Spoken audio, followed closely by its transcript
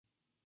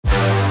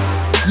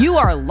You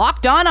are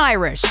Locked On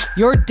Irish,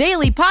 your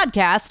daily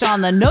podcast on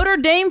the Notre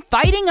Dame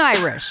Fighting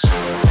Irish.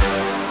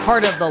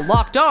 Part of the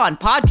Locked On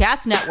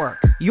Podcast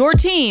Network, your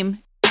team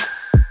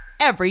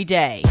every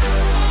day.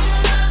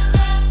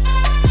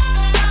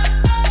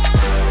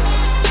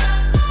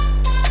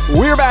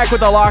 We're back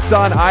with the Locked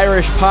On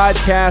Irish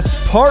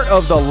podcast, part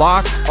of the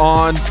Locked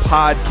On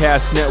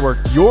Podcast Network,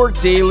 your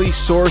daily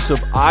source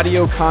of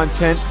audio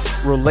content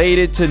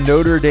related to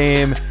Notre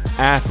Dame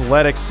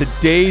athletics.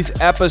 Today's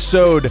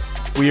episode,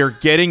 we are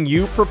getting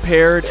you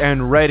prepared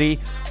and ready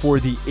for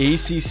the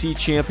ACC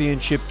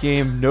Championship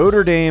game,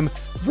 Notre Dame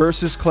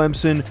versus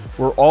Clemson.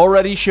 We're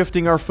already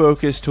shifting our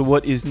focus to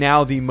what is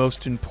now the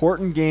most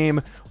important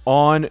game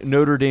on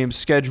Notre Dame's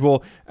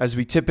schedule. As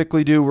we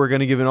typically do, we're going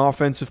to give an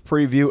offensive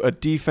preview, a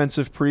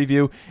defensive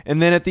preview,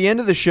 and then at the end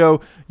of the show,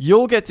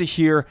 you'll get to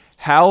hear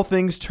how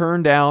things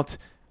turned out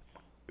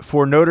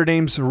for Notre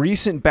Dame's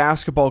recent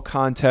basketball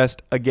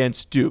contest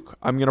against Duke.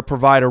 I'm going to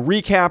provide a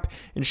recap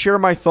and share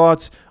my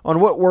thoughts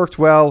on what worked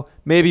well,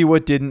 maybe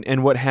what didn't,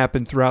 and what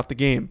happened throughout the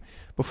game.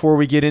 Before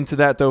we get into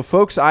that, though,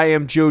 folks, I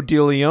am Joe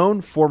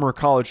DeLeon, former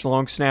college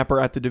long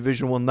snapper at the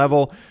Division I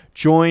level,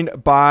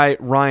 joined by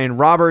Ryan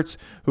Roberts,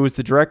 who is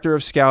the director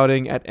of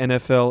scouting at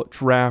NFL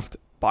Draft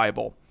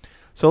Bible.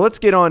 So let's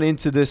get on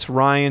into this,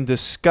 Ryan,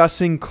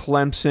 discussing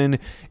Clemson.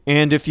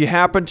 And if you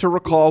happen to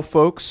recall,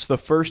 folks, the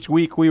first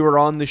week we were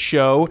on the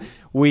show,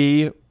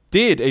 we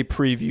did a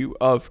preview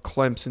of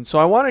Clemson. So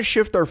I want to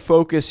shift our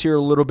focus here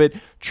a little bit,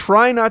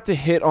 try not to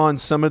hit on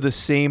some of the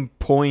same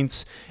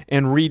points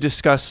and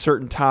rediscuss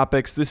certain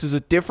topics. This is a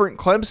different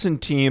Clemson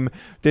team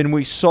than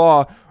we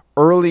saw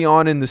early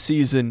on in the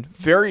season,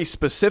 very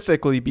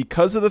specifically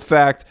because of the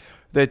fact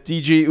that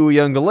DJ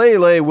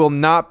Uiagalelei will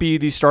not be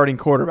the starting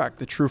quarterback,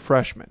 the true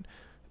freshman.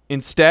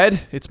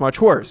 Instead, it's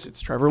much worse.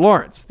 It's Trevor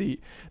Lawrence, the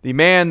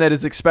man that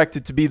is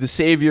expected to be the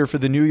savior for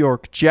the New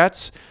York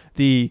Jets,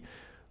 the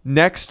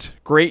next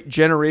great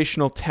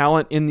generational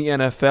talent in the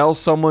NFL,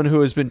 someone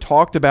who has been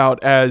talked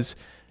about as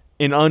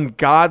an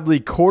ungodly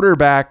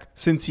quarterback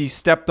since he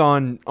stepped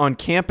on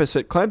campus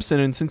at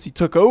Clemson and since he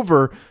took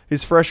over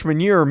his freshman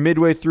year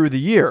midway through the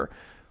year.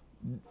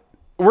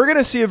 We're going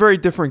to see a very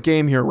different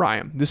game here,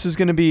 Ryan. This is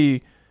going to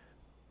be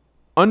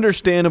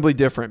understandably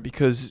different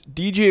because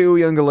DJ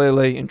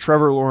Uiagalelei and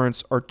Trevor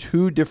Lawrence are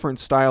two different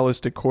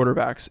stylistic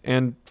quarterbacks,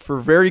 and for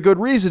very good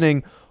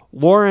reasoning,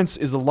 Lawrence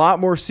is a lot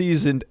more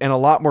seasoned and a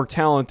lot more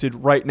talented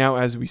right now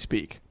as we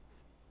speak.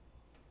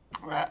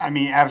 I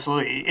mean,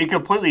 absolutely. It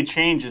completely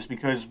changes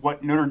because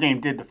what Notre Dame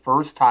did the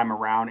first time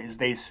around is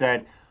they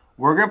said,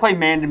 we're going to play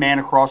man-to-man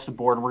across the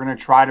board, and we're going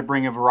to try to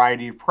bring a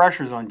variety of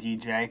pressures on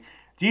DJ.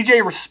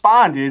 DJ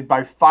responded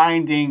by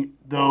finding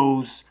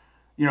those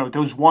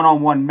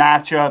one-on-one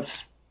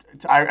matchups.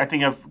 I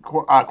think of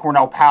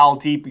Cornell Powell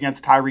deep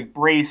against Tyreek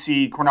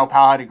Bracy. Cornell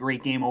Powell had a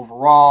great game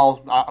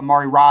overall.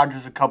 Amari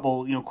Rodgers, a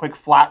couple quick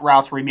flat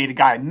routes where he made a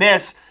guy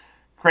miss,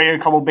 created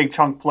a couple big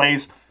chunk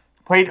plays,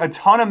 played a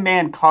ton of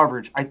man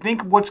coverage. I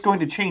think what's going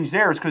to change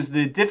there is because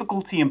the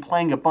difficulty in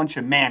playing a bunch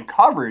of man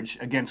coverage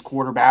against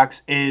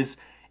quarterbacks is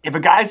if a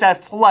guy's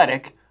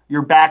athletic,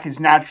 your back is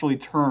naturally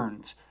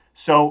turned.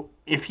 So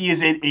if he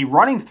is a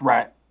running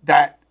threat,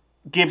 that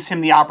gives him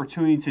the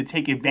opportunity to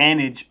take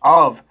advantage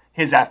of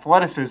his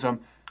athleticism.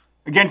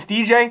 Against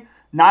DJ,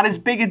 not as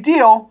big a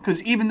deal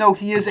because even though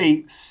he is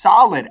a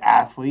solid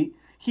athlete,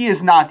 he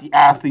is not the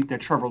athlete that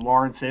Trevor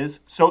Lawrence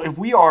is. So if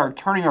we are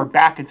turning our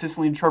back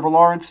consistently to Trevor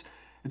Lawrence,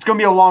 it's going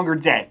to be a longer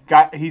day.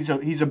 He's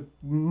a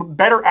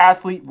better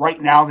athlete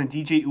right now than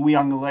DJ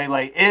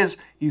Uiagalelei is.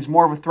 He's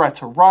more of a threat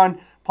to run.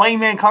 Playing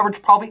man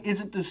coverage probably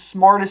isn't the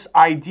smartest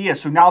idea.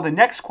 So now the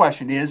next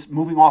question is,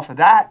 moving off of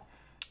that,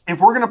 if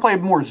we're going to play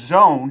more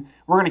zone,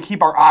 we're going to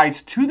keep our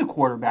eyes to the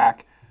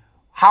quarterback.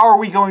 How are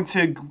we going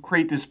to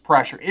create this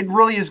pressure? It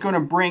really is going to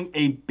bring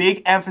a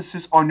big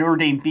emphasis on Notre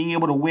Dame being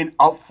able to win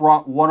up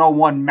front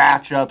one-on-one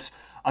matchups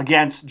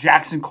against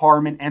Jackson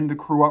Carman and the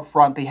crew up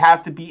front. They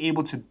have to be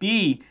able to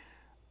be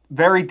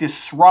very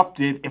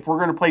disruptive if we're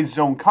going to play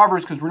zone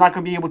covers because we're not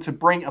going to be able to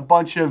bring a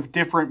bunch of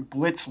different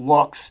blitz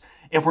looks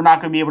if we're not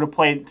going to be able to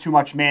play too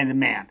much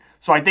man-to-man.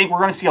 So I think we're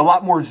going to see a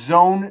lot more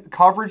zone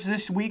coverage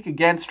this week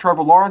against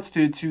Trevor Lawrence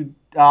to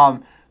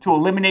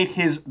eliminate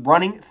his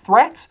running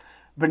threats.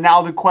 But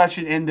now the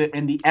question and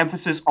the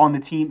emphasis on the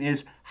team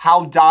is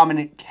how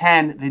dominant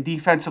can the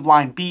defensive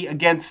line be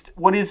against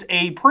what is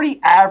a pretty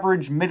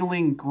average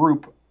middling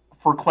group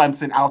for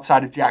Clemson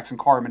outside of Jackson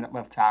Carman at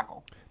left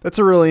tackle. That's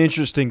a really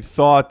interesting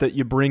thought that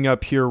you bring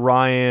up here,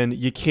 Ryan.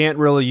 You can't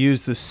really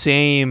use the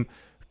same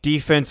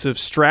defensive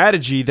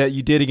strategy that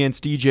you did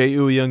against DJ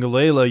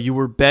Uiagalelei. You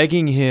were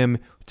begging him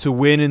to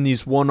win in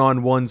these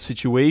one-on-one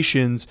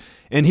situations,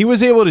 and he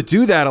was able to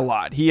do that a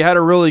lot. He had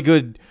a really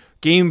good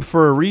game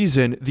for a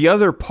reason. The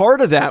other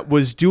part of that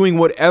was doing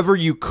whatever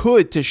you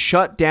could to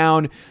shut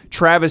down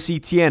Travis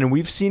Etienne. And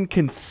we've seen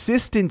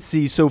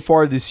consistency so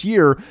far this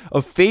year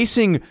of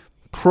facing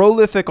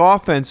prolific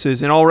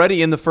offenses, and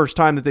already in the first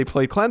time that they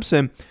played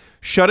Clemson,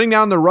 shutting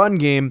down the run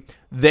game,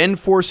 then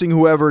forcing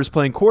whoever is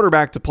playing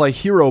quarterback to play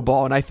hero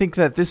ball. And I think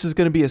that this is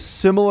going to be a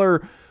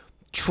similar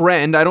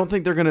trend. I don't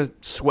think they're going to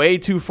sway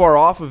too far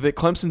off of it.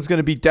 Clemson's going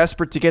to be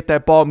desperate to get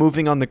that ball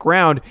moving on the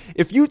ground.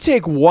 If you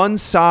take one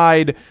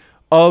side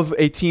of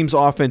a team's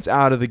offense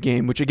out of the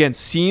game, which again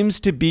seems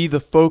to be the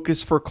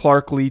focus for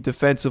Clark Lea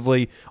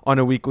defensively on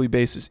a weekly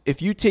basis,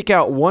 if you take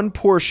out one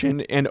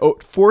portion and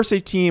force a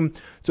team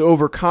to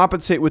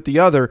overcompensate with the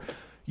other,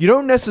 you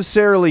don't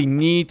necessarily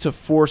need to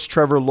force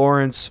Trevor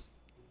Lawrence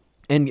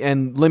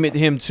and limit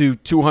him to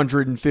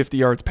 250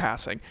 yards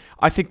passing.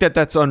 I think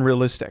that's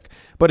unrealistic.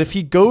 But if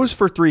he goes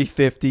for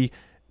 350,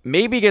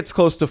 maybe gets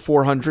close to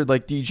 400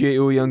 like DJ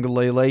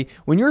Uiagalelei,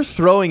 when you're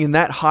throwing in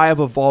that high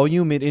of a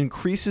volume, it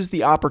increases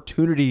the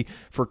opportunity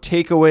for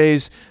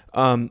takeaways,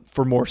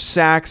 for more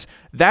sacks.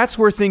 That's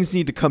where things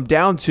need to come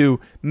down to.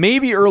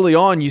 Maybe early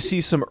on you see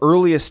some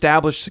early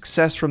established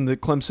success from the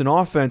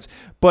Clemson offense,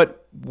 but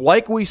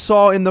like we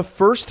saw in the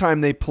first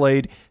time they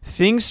played,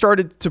 things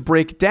started to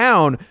break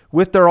down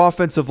with their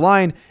offensive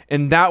line,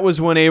 and that was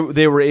when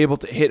they were able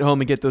to hit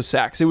home and get those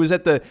sacks. It was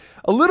at a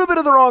little bit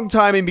of the wrong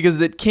timing because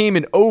it came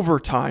in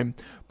overtime,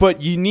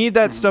 but you need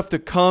that stuff to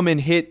come and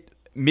hit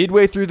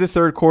midway through the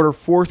third quarter,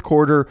 fourth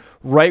quarter,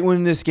 right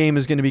when this game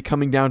is going to be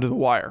coming down to the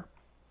wire.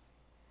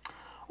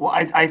 Well,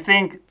 I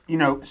think,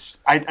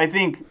 I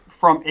think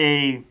from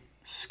a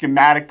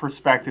schematic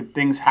perspective,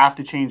 things have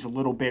to change a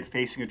little bit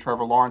facing a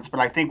Trevor Lawrence. But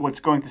I think what's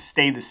going to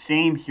stay the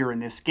same here in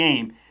this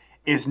game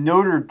is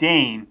Notre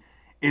Dame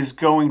is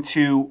going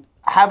to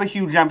have a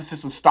huge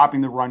emphasis on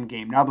stopping the run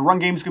game. Now, the run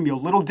game is going to be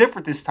a little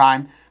different this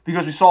time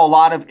because we saw a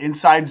lot of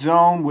inside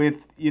zone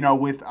with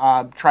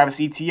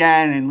Travis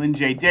Etienne and Lynn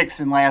J.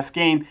 Dixon last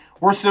game.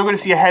 We're still going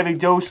to see a heavy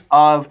dose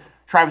of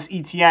Travis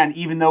Etienne,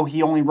 even though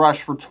he only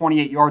rushed for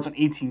 28 yards on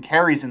 18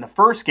 carries in the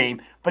first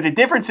game. But the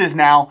difference is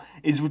now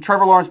is with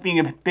Trevor Lawrence being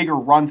a bigger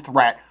run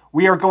threat,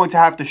 we are going to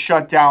have to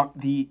shut down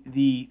the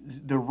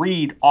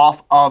read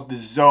off of the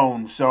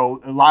zone.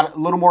 So a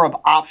little more of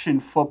option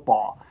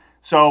football.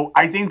 So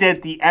I think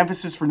that the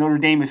emphasis for Notre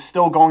Dame is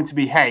still going to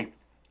be, hey,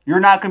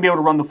 you're not going to be able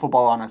to run the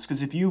football on us,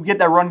 because if you get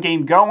that run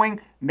game going,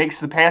 it makes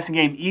the passing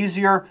game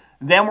easier,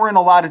 then we're in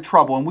a lot of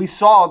trouble. And we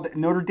saw that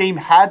Notre Dame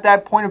had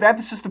that point of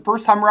emphasis the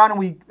first time around,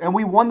 and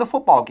we won the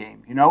football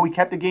game. We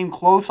kept the game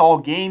close all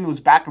game. It was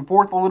back and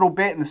forth a little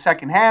bit in the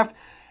second half,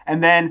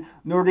 and then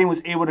Notre Dame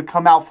was able to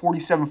come out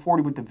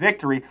 47-40 with the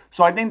victory.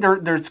 So I think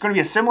there's going to be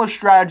a similar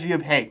strategy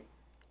of, hey,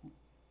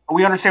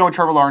 we understand what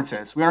Trevor Lawrence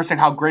is. We understand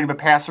how great of a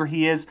passer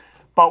he is,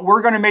 but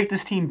we're going to make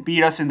this team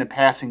beat us in the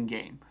passing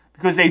game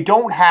because they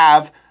don't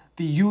have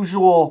the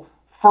usual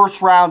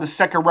first round to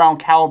second round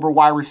caliber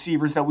wide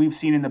receivers that we've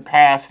seen in the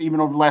past, even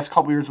over the last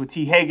couple of years with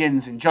T.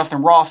 Higgins and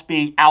Justin Ross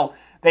being out.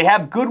 They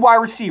have good wide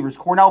receivers.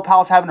 Cornell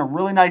Powell's having a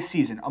really nice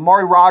season.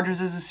 Amari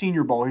Rodgers is a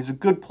Senior Bowl. He's a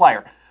good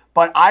player.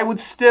 But I would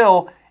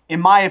still,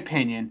 in my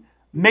opinion,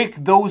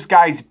 make those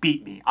guys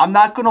beat me. I'm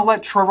not going to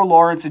let Trevor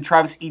Lawrence and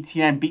Travis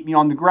Etienne beat me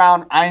on the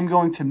ground. I am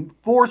going to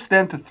force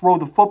them to throw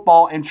the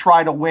football and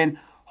try to win,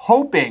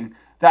 hoping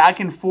that I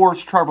can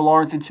force Trevor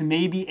Lawrence into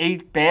maybe a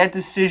bad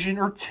decision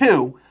or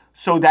two,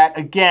 so that,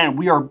 again,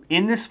 we are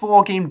in this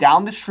football game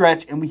down the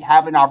stretch and we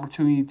have an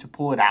opportunity to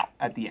pull it out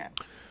at the end.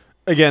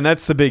 Again,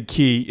 that's the big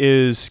key,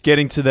 is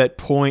getting to that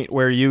point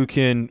where you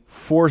can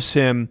force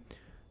him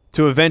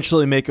to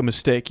eventually make a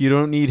mistake. You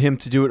don't need him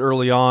to do it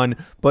early on,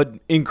 but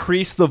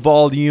increase the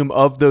volume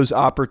of those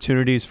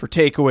opportunities for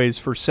takeaways,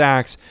 for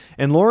sacks.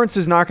 And Lawrence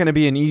is not going to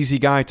be an easy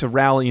guy to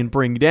rally and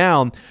bring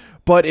down.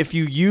 But if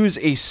you use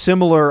a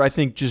similar, I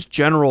think, just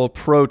general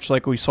approach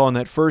like we saw in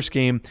that first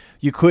game,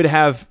 you could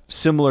have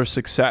similar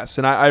success.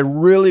 And I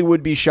really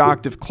would be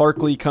shocked if Clark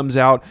Lea comes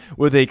out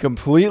with a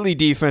completely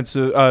different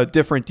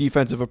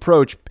defensive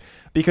approach,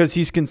 because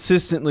he's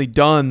consistently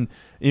done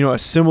a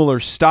similar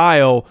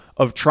style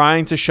of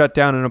trying to shut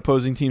down an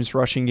opposing team's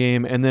rushing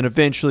game and then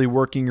eventually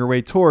working your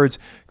way towards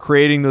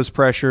creating those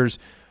pressures,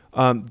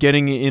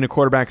 getting in a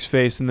quarterback's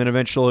face, and then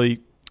eventually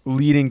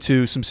leading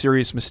to some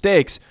serious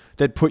mistakes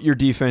that put your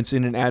defense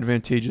in an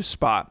advantageous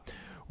spot.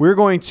 We're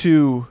going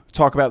to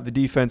talk about the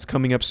defense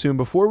coming up soon.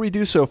 Before we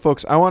do so,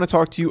 folks, I want to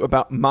talk to you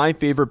about my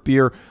favorite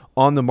beer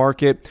on the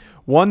market,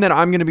 one that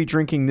I'm going to be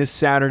drinking this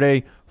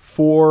Saturday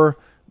for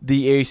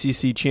the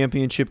ACC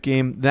championship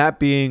game, that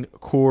being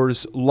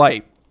Coors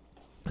Light.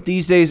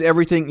 These days,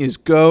 everything is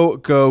go,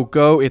 go,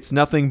 go. It's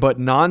nothing but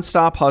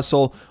nonstop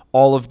hustle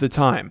all of the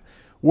time.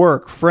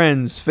 Work,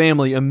 friends,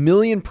 family, a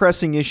million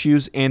pressing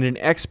issues, and an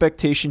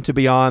expectation to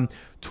be on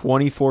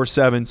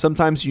 24/7.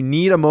 Sometimes you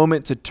need a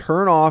moment to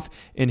turn off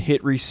and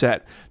hit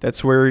reset.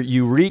 That's where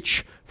you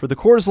reach for the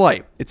Coors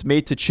Light. It's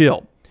made to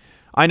chill.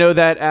 I know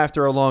that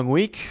after a long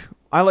week,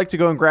 I like to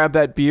go and grab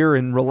that beer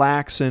and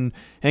relax and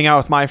hang out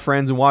with my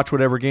friends and watch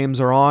whatever games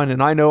are on.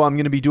 And I know I'm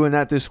going to be doing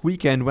that this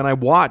weekend when I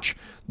watch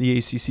the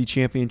ACC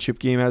championship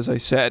game, as I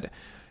said.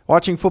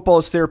 Watching football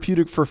is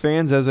therapeutic for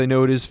fans, as I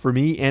know it is for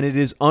me, and it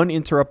is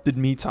uninterrupted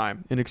me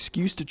time, an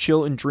excuse to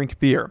chill and drink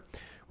beer.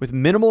 With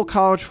minimal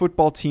college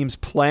football teams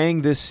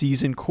playing this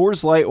season,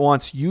 Coors Light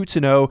wants you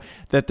to know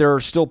that there are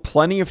still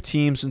plenty of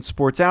teams and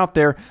sports out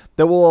there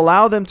that will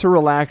allow them to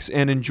relax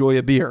and enjoy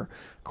a beer.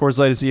 Coors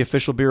Light is the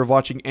official beer of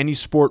watching any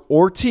sport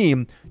or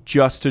team.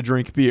 just to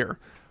drink beer.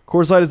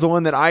 Coors Light is the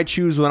one that I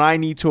choose when I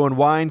need to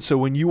unwind, so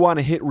when you want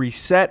to hit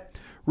reset,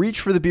 reach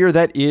for the beer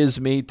that is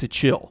made to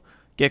chill.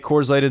 Get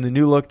Coors Light in the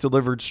new look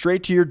delivered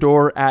straight to your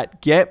door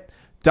at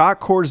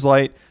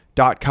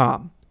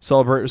get.CoorsLight.com.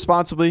 Celebrate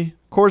responsibly.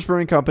 Coors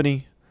Brewing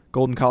Company,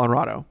 Golden,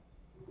 Colorado.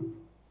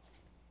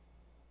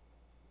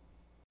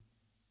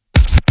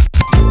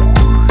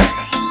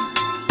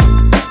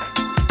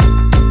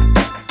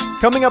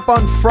 Coming up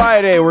on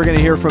Friday, we're going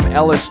to hear from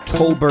Ellis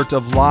Tolbert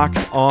of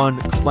Locked on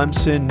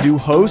Clemson, new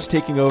host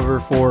taking over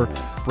for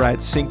Brad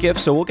Sinkiff.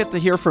 So we'll get to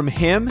hear from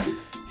him,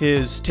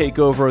 his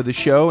takeover of the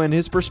show, and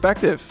his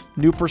perspective.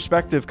 New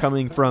perspective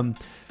coming from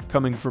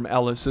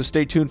Ellis. So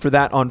stay tuned for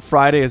that on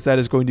Friday, as that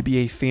is going to be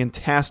a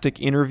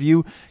fantastic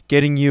interview,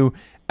 getting you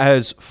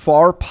as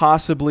far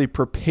possibly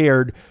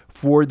prepared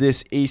for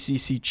this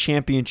ACC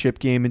championship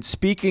game. And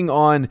speaking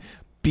on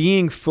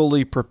being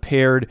fully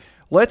prepared,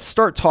 let's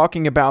start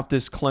talking about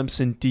this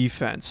Clemson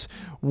defense.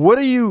 What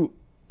are you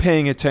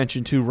paying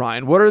attention to,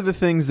 Ryan? What are the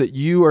things that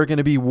you are going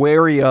to be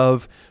wary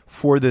of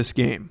for this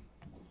game?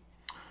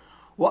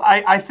 Well,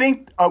 I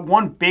think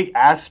one big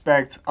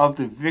aspect of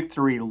the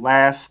victory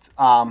last,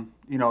 a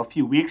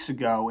few weeks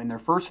ago in their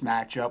first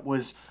matchup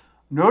was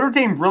Notre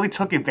Dame really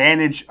took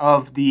advantage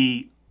of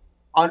the,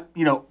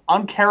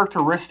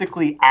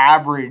 uncharacteristically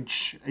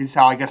average, is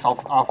how I guess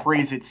I'll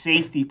phrase it,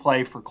 safety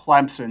play for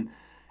Clemson.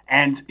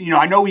 And,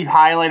 I know we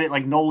highlighted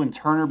like Nolan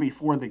Turner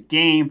before the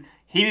game.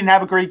 He didn't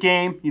have a great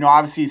game.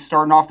 Obviously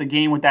starting off the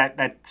game with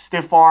that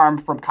stiff arm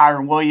from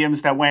Kyron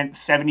Williams that went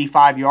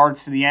 75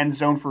 yards to the end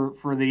zone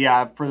for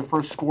the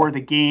first score of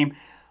the game.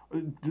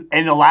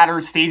 In the latter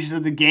stages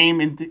of the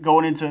game and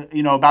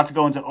about to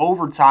go into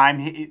overtime,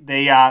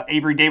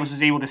 Avery Davis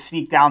was able to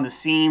sneak down the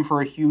seam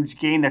for a huge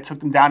gain that took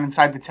them down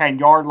inside the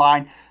 10-yard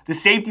line. The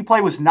safety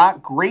play was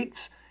not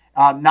great.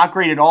 Not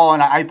great at all,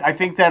 and I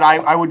think that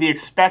I would be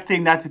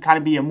expecting that to kind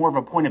of be more of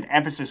a point of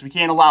emphasis. They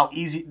can't allow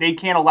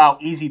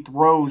easy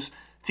throws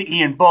to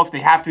Ian Book.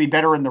 They have to be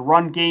better in the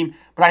run game.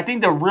 But I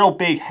think the real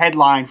big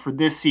headline for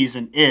this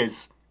season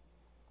is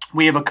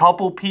we have a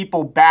couple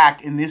people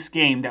back in this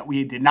game that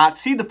we did not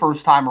see the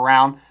first time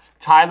around.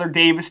 Tyler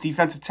Davis,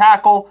 defensive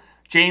tackle,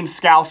 James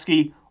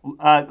Skalski,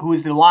 who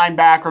is the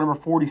linebacker, number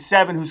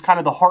 47, who's kind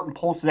of the heart and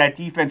pulse of that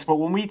defense. But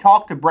when we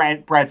talked to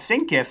Brad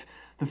Sinkiff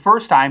the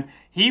first time,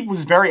 he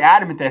was very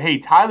adamant that, hey,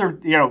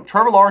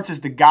 Trevor Lawrence is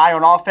the guy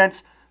on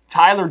offense.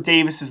 Tyler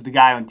Davis is the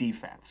guy on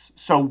defense.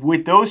 So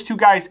with those two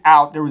guys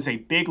out, there was a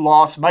big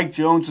loss. Mike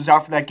Jones was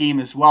out for that game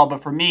as well.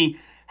 But for me,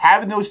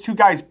 having those two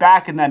guys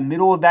back in that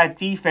middle of that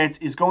defense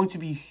is going to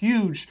be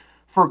huge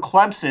for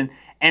Clemson.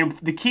 And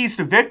the keys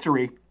to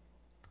victory,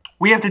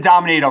 we have to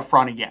dominate up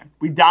front again.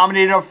 We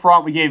dominated up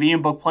front. We gave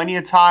Ian Book plenty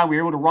of time. We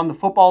were able to run the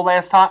football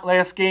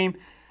last game.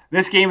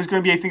 This game is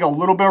going to be, I think, a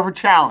little bit of a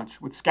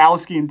challenge with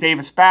Skalski and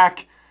Davis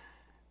back.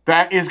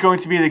 That is going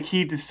to be the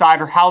key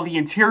decider, how the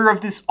interior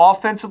of this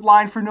offensive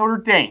line for Notre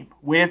Dame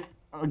with,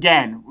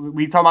 again,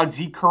 we talk about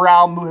Zeke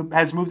Corral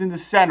has moved into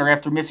center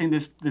after missing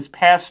this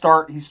past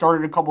start. He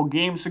started a couple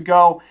games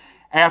ago.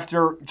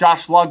 After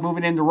Josh Lugg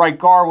moving into right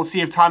guard, we'll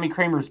see if Tommy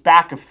Kramer is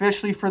back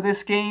officially for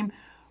this game.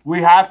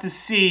 We have to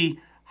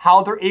see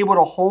how they're able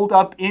to hold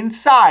up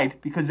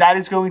inside, because that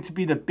is going to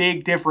be the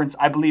big difference,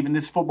 I believe, in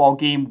this football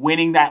game,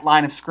 winning that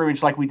line of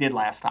scrimmage like we did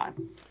last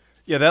time.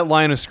 Yeah, that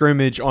line of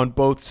scrimmage on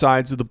both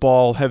sides of the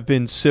ball have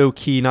been so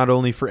key, not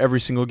only for every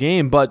single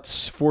game, but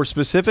for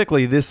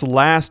specifically this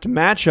last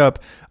matchup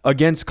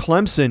against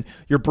Clemson.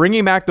 You're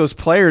bringing back those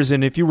players,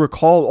 and if you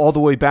recall all the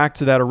way back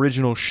to that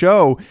original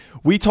show,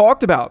 we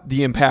talked about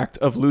the impact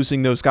of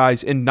losing those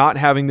guys and not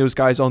having those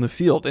guys on the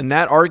field, and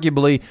that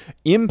arguably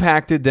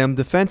impacted them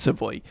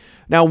defensively.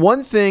 Now,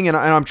 one thing, and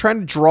I'm trying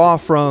to draw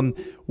from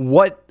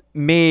what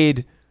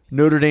made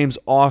Notre Dame's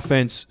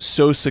offense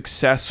so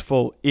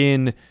successful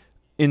in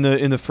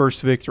the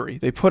first victory.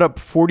 They put up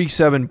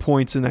 47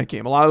 points in that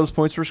game. A lot of those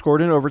points were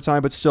scored in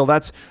overtime, but still,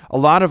 that's a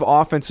lot of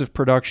offensive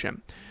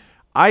production.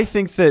 I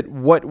think that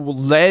what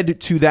led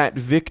to that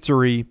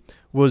victory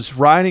was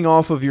riding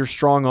off of your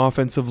strong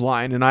offensive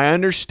line. And I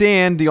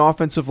understand the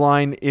offensive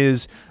line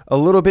is a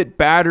little bit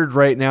battered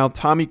right now.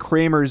 Tommy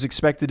Kramer is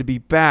expected to be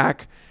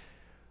back.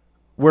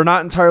 We're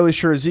not entirely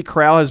sure. Zeke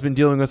Corral has been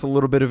dealing with a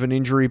little bit of an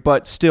injury,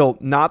 but still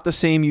not the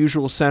same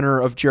usual center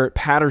of Jarrett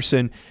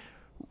Patterson.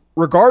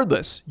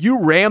 Regardless,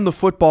 you ran the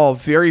football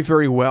very,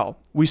 very well.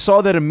 We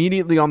saw that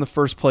immediately on the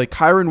first play.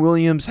 Kyron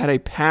Williams had a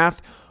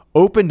path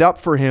opened up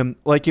for him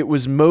like it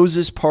was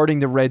Moses parting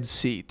the Red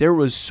Sea. There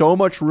was so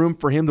much room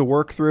for him to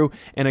work through,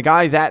 and a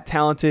guy that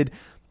talented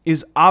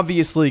is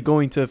obviously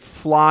going to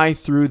fly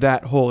through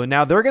that hole. And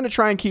now they're going to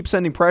try and keep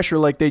sending pressure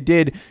like they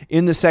did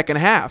in the second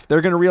half.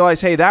 They're going to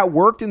realize, hey, that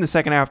worked in the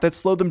second half. That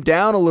slowed them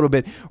down a little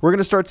bit. We're going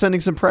to start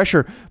sending some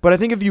pressure. But I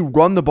think if you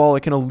run the ball,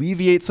 it can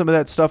alleviate some of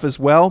that stuff as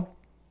well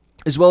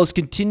as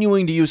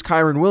continuing to use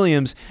Kyron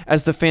Williams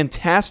as the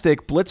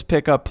fantastic blitz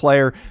pickup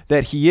player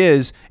that he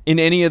is in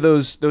any of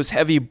those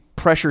heavy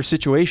pressure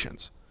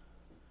situations.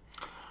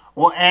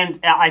 Well, and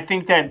I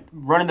think that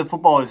running the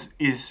football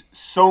is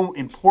so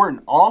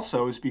important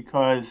also, is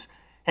because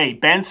hey,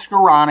 Ben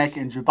Skoranek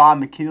and Javon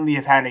McKinley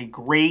have had a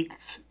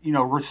great,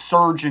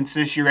 resurgence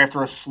this year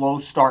after a slow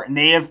start, and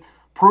they have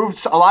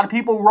proved a lot of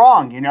people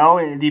wrong,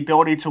 the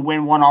ability to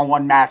win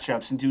one-on-one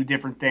matchups and do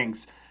different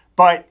things.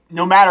 But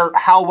no matter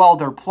how well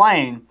they're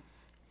playing,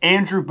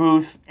 Andrew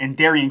Booth and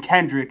Darian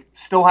Kendrick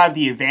still have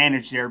the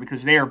advantage there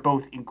because they are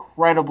both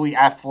incredibly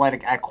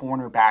athletic at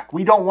cornerback.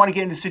 We don't want to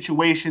get into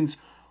situations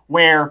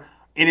where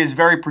it is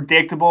very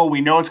predictable.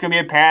 We know it's going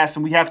to be a pass,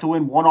 and we have to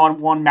win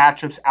one-on-one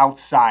matchups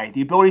outside.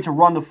 The ability to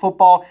run the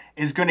football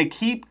is going to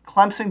keep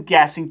Clemson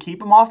guessing, keep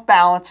them off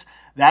balance.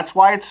 That's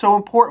why it's so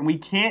important. We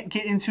can't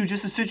get into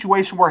just a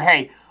situation where,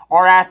 hey,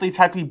 our athletes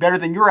have to be better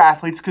than your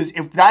athletes, because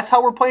if that's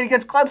how we're playing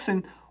against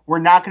Clemson, we're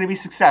not going to be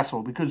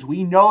successful because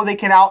we know they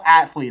can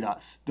out-athlete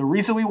us. The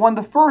reason we won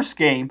the first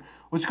game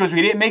was because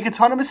we didn't make a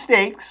ton of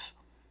mistakes,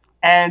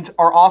 and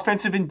our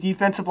offensive and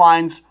defensive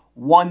lines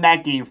won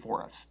that game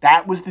for us.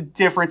 That was the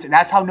difference, and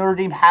that's how Notre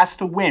Dame has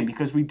to win,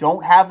 because we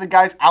don't have the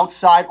guys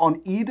outside on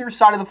either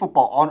side of the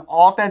football, on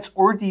offense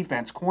or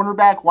defense,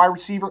 cornerback, wide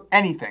receiver,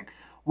 anything.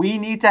 We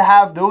need to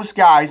have those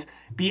guys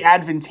be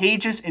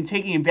advantageous in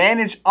taking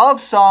advantage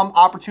of some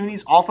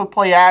opportunities off of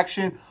play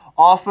action,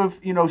 off of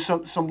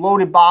some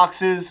loaded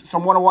boxes,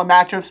 some one-on-one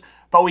matchups,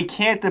 but we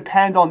can't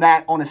depend on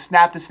that on a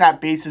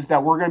snap-to-snap basis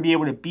that we're going to be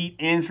able to beat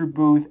Andrew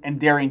Booth and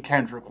Darian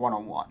Kendrick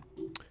one-on-one.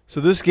 So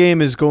this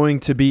game is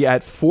going to be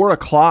at 4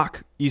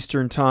 o'clock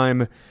Eastern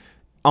Time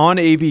on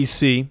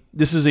ABC.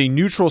 This is a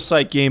neutral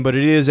site game, but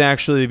it is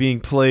actually being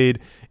played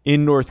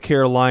in North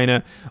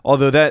Carolina,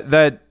 although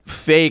that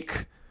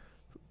fake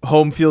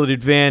home field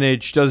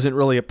advantage doesn't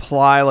really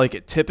apply like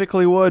it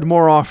typically would.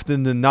 More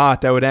often than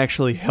not, that would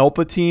actually help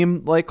a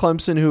team like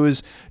Clemson, who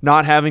is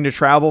not having to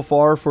travel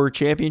far for a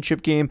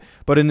championship game.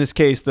 But in this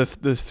case,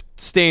 the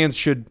stands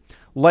should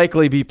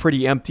likely be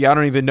pretty empty. I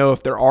don't even know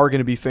if there are going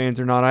to be fans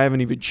or not. I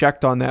haven't even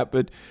checked on that.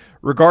 But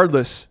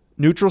regardless,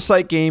 neutral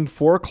site game,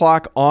 4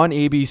 o'clock on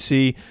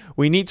ABC.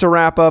 We need to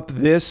wrap up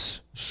this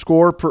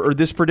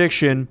this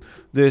prediction,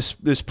 this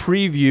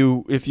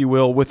preview, if you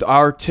will, with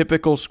our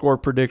typical score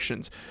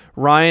predictions.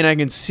 Ryan, I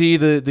can see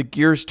the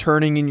gears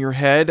turning in your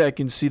head. I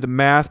can see the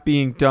math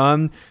being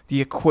done, the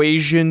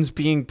equations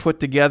being put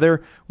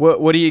together.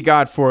 What do you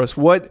got for us?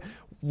 What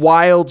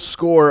wild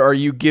score are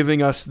you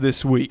giving us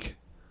this week?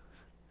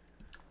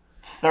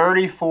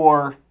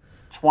 34-27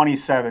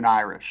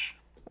 Irish.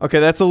 Okay,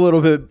 that's a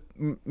little bit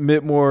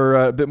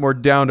more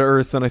down to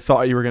earth than I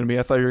thought you were going to be.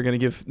 I thought you were going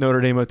to give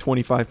Notre Dame a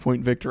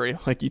 25-point victory,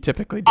 like you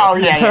typically do. Oh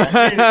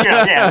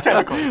yeah,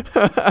 typically.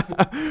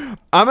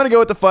 I'm going to go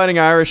with the Fighting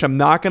Irish. I'm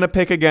not going to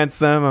pick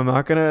against them. I'm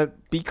not going to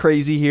be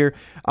crazy here.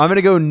 I'm going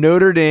to go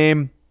Notre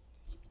Dame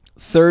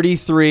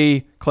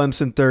 33,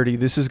 Clemson 30.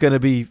 This is going to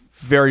be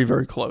very,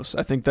 very close.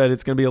 I think that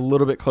it's going to be a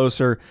little bit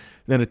closer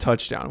than a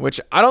touchdown, which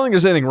I don't think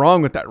there's anything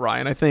wrong with that,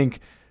 Ryan. I think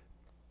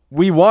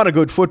we want a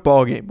good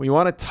football game. We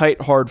want a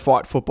tight,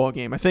 hard-fought football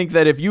game. I think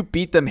that if you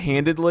beat them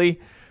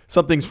handedly,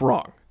 something's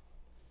wrong.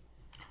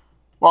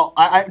 Well,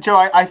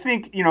 Joe, I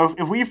think,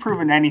 if we've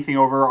proven anything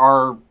over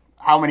our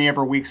how many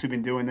ever weeks we've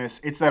been doing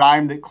this, it's that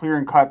I'm the clear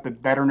and cut, the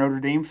better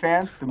Notre Dame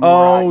fan. The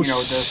more,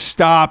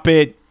 stop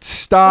it.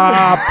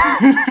 Stop.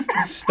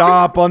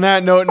 Stop. On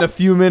that note, in a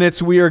few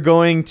minutes, we are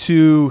going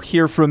to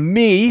hear from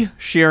me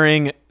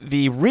sharing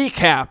the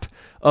recap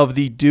of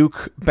the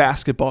Duke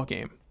basketball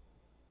game.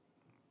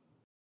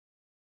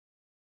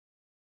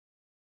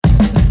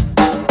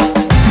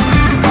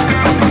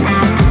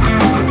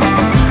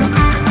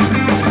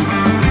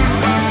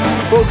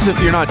 Folks,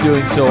 if you're not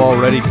doing so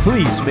already,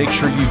 please make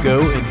sure you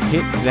go and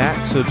hit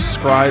that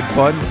subscribe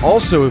button.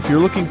 Also, if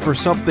you're looking for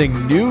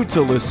something new to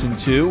listen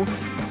to,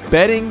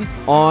 betting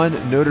on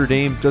Notre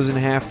Dame doesn't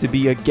have to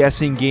be a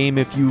guessing game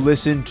if you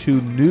listen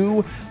to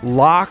new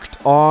Locked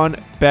On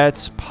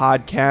Bets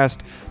podcast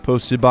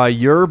posted by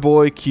your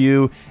boy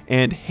Q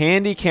and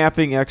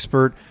handicapping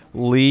expert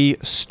Lee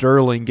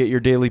Sterling. Get your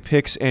daily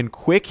picks and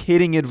quick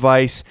hitting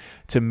advice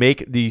to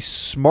make the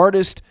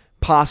smartest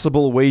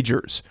possible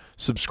wagers.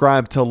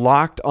 Subscribe to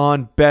Locked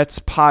On Bets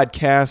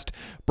podcast,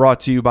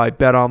 brought to you by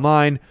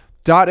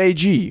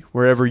betonline.ag,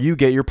 wherever you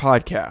get your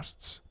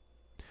podcasts.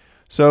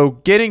 So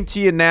getting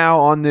to you now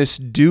on this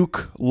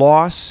Duke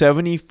loss,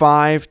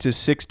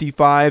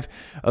 75-65,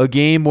 a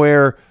game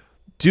where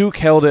Duke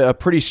held a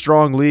pretty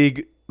strong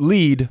lead,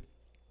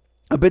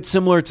 a bit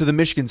similar to the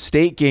Michigan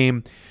State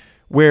game,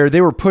 where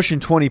they were pushing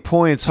 20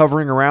 points,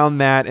 hovering around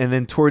that, and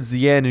then towards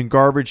the end in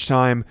garbage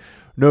time,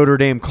 Notre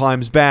Dame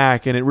climbs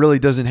back, and it really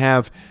doesn't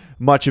have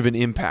much of an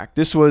impact.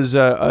 This was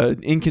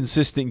an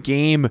inconsistent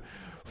game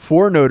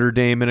for Notre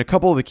Dame, and a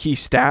couple of the key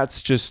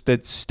stats just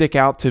that stick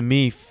out to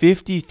me.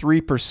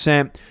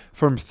 53%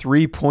 from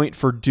three-point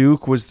for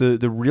Duke was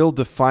the real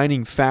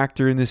defining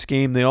factor in this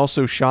game. They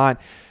also shot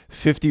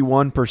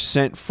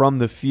 51% from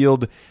the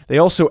field. They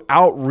also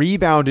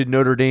out-rebounded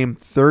Notre Dame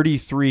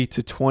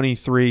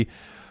 33-23.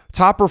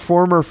 Top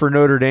performer for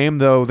Notre Dame,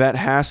 though, that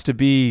has to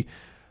be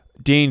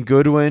Dane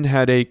Goodwin.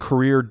 Had a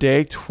career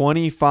day,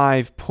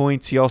 25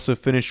 points. He also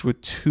finished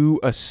with 2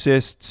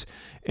 assists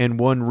and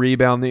 1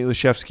 rebound. Nate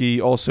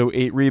Laszewski also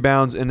 8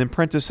 rebounds. And then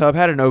Prentice Hub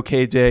had an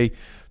okay day,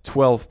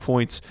 12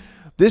 points.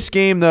 This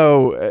game,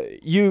 though,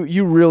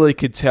 you really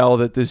could tell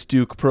that this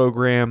Duke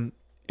program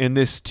and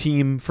this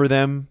team for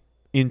them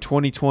in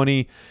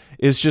 2020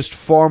 is just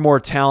far more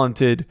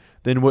talented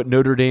than what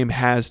Notre Dame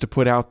has to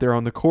put out there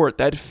on the court.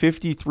 That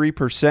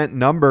 53%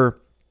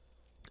 number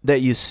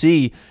that you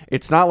see,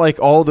 it's not like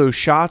all those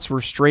shots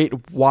were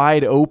straight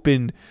wide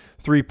open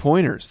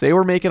three-pointers. They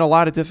were making a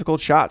lot of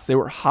difficult shots. They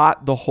were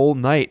hot the whole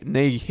night, and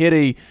they hit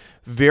a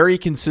very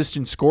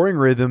consistent scoring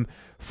rhythm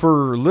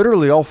for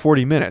literally all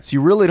 40 minutes.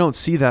 You really don't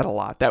see that a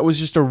lot. That was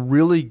just a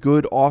really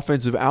good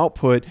offensive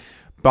output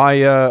by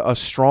a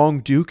strong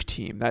Duke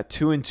team. That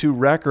 2-2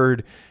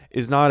 record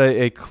is not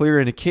a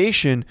clear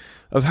indication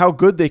of how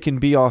good they can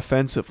be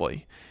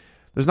offensively.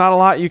 There's not a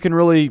lot you can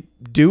really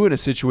do in a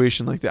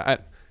situation like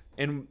that.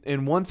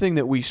 And one thing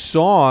that we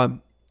saw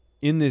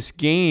in this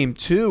game,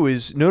 too,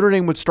 is Notre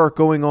Dame would start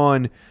going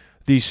on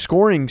these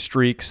scoring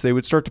streaks. They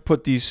would start to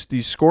put these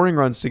scoring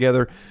runs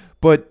together,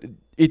 but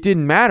it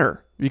didn't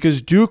matter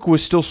because Duke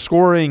was still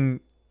scoring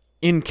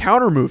in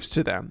counter moves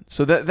to them.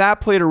 So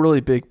that played a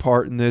really big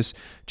part in this,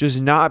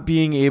 just not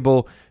being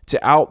able to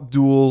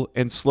outduel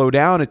and slow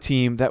down a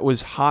team that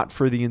was hot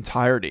for the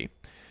entirety.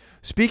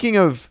 Speaking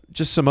of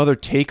just some other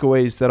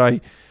takeaways that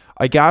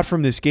I got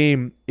from this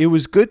game, it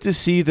was good to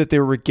see that they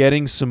were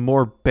getting some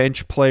more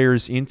bench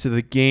players into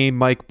the game.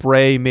 Mike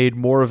Brey made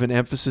more of an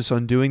emphasis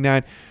on doing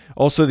that.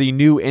 Also, the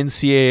new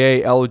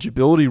NCAA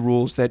eligibility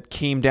rules that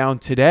came down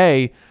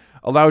today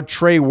allowed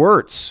Trey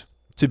Wirtz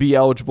to be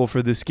eligible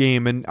for this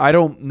game. And I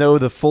don't know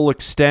the full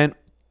extent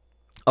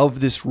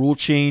of this rule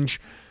change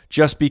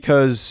just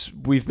because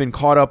we've been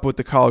caught up with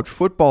the college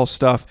football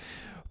stuff.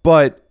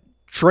 But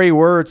Trey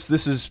Wirtz,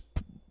 this is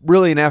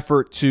really an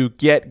effort to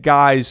get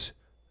guys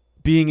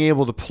being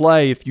able to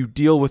play if you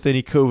deal with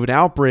any COVID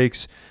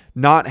outbreaks,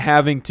 not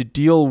having to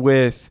deal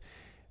with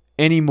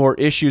any more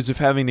issues of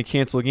having to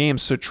cancel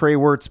games. So Trey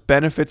Wirtz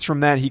benefits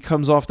from that. He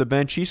comes off the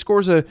bench. He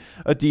scores a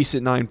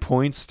decent 9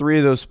 points. 3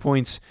 of those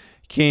points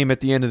came at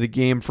the end of the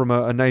game from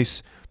a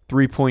nice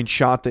 3-point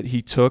shot that he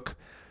took.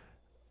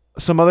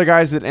 Some other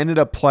guys that ended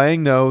up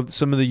playing, though,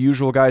 some of the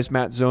usual guys,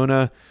 Matt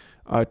Zona,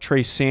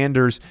 Trey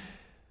Sanders.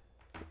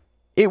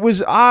 It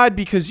was odd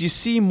because you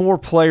see more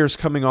players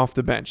coming off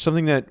the bench,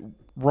 something that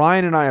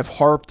Ryan and I have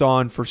harped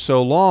on for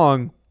so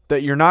long,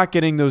 that you're not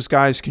getting those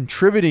guys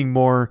contributing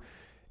more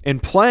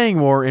and playing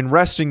more and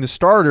resting the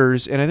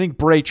starters. And I think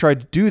Brey tried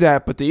to do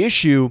that, but the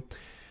issue,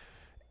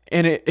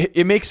 and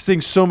it makes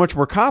things so much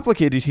more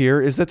complicated here,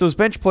 is that those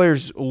bench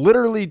players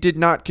literally did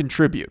not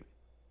contribute.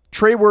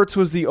 Trey Wirtz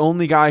was the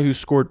only guy who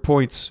scored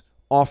points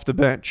off the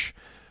bench.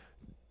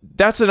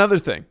 That's another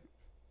thing.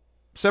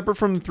 Separate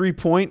from the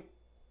 3-point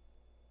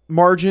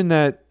margin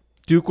that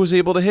Duke was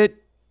able to hit,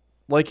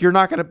 like, you're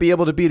not going to be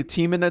able to beat a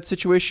team in that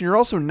situation. You're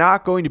also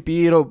not going to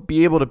be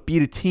able to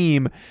beat a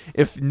team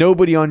if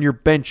nobody on your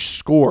bench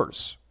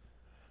scores.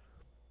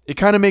 It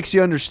kind of makes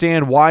you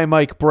understand why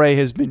Mike Brey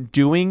has been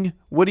doing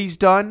what he's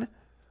done,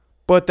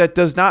 but that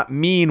does not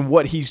mean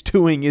what he's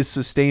doing is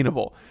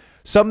sustainable.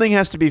 Something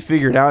has to be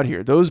figured out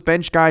here. Those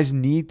bench guys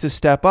need to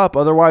step up.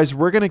 Otherwise,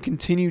 we're going to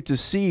continue to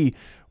see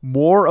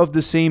more of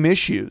the same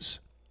issues,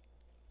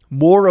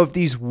 more of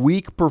these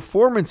weak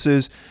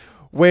performances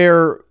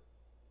where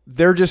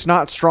they're just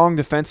not strong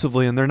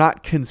defensively and they're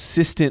not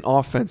consistent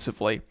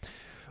offensively.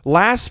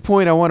 Last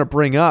point I want to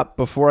bring up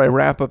before I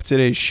wrap up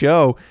today's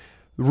show,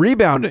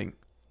 rebounding.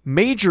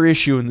 Major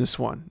issue in this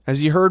one.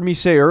 As you heard me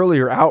say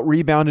earlier,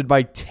 out-rebounded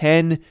by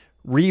 10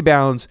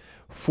 rebounds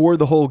for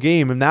the whole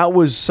game. And that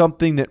was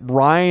something that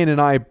Ryan and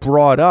I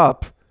brought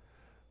up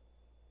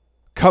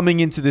coming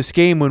into this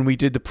game when we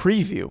did the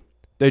preview.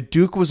 That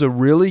Duke was a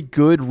really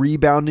good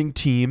rebounding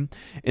team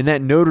and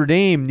that Notre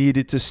Dame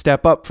needed to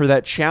step up for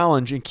that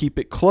challenge and keep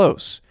it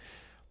close.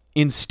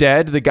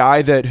 Instead, the guy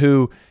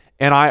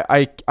and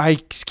I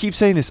keep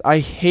saying this, I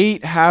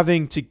hate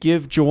having to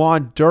give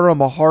Juwan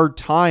Durham a hard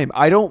time.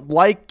 I don't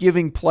like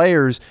giving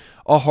players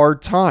a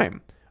hard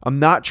time. I'm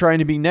not trying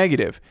to be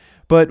negative.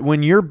 But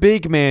when your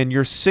big man,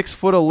 your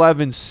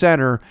 6'11"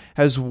 center,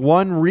 has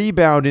 1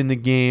 rebound in the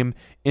game,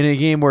 in a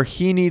game where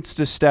he needs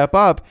to step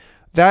up,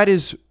 that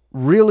is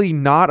really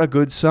not a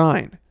good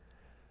sign.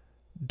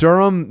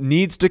 Durham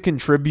needs to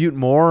contribute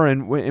more,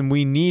 and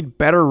we need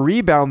better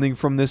rebounding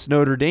from this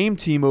Notre Dame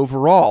team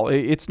overall.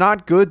 It's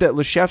not good that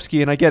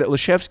Laszewski, and I get it,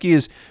 Laszewski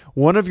is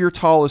one of your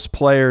tallest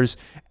players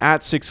at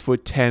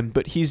 6'10",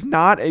 but he's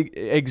not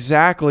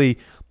exactly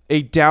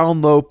a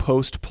down-low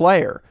post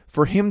player.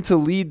 For him to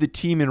lead the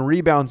team in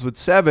rebounds with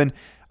 7,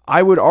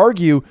 I would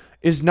argue,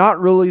 is not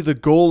really the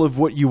goal of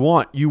what you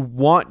want. You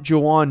want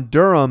Juwan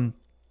Durham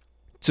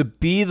to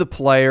be the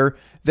player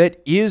that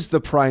is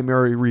the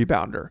primary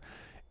rebounder.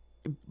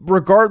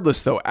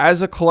 Regardless, though,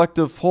 as a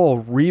collective whole,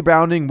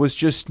 rebounding was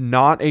just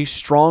not a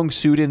strong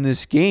suit in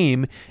this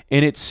game,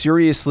 and it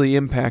seriously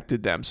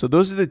impacted them. So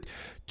those are the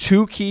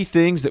 2 key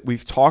things that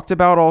we've talked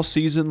about all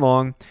season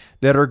long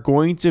that are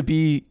going to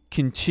be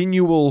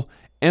continual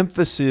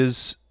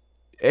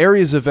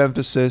areas of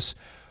emphasis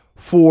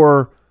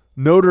for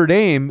Notre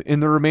Dame in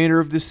the remainder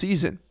of this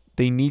season.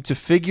 They need to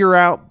figure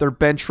out their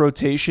bench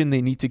rotation.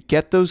 They need to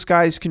get those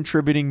guys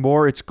contributing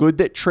more. It's good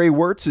that Trey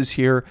Wirtz is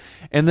here,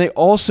 and they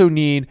also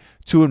need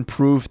to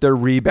improve their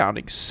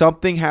rebounding.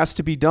 Something has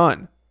to be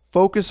done.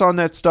 Focus on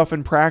that stuff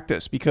in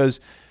practice, because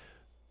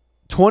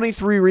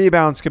 23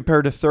 rebounds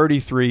compared to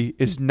 33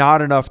 is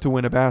not enough to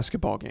win a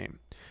basketball game.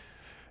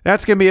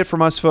 That's going to be it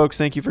from us, folks.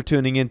 Thank you for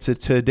tuning in to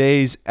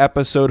today's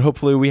episode.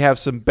 Hopefully we have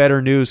some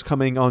better news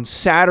coming on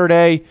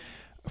Saturday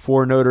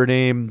for Notre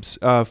Dame's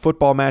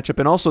football matchup.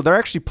 And also, they're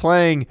actually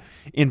playing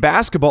in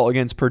basketball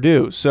against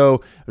Purdue.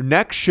 So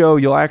next show,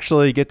 you'll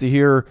actually get to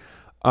hear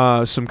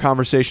some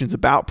conversations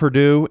about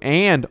Purdue,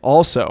 and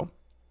also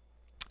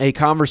a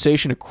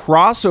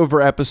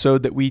crossover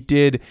episode that we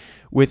did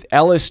with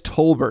Ellis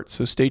Tolbert.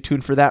 So stay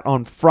tuned for that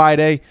on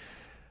Friday.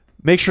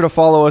 Make sure to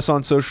follow us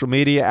on social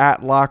media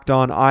at Locked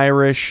On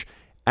Irish,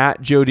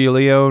 at Joe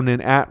DeLeon,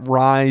 and at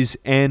Rise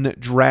N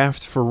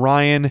Draft for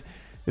Ryan.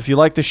 If you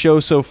like the show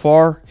so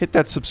far, hit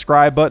that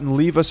subscribe button,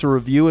 leave us a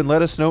review, and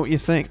let us know what you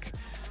think.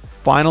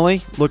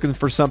 Finally, looking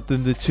for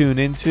something to tune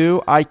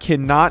into, I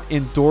cannot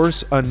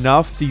endorse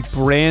enough the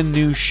brand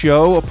new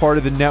show, a part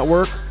of the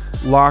network,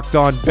 Locked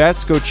On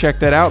Bets. Go check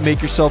that out.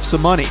 Make yourself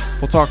some money.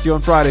 We'll talk to you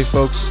on Friday,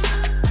 folks.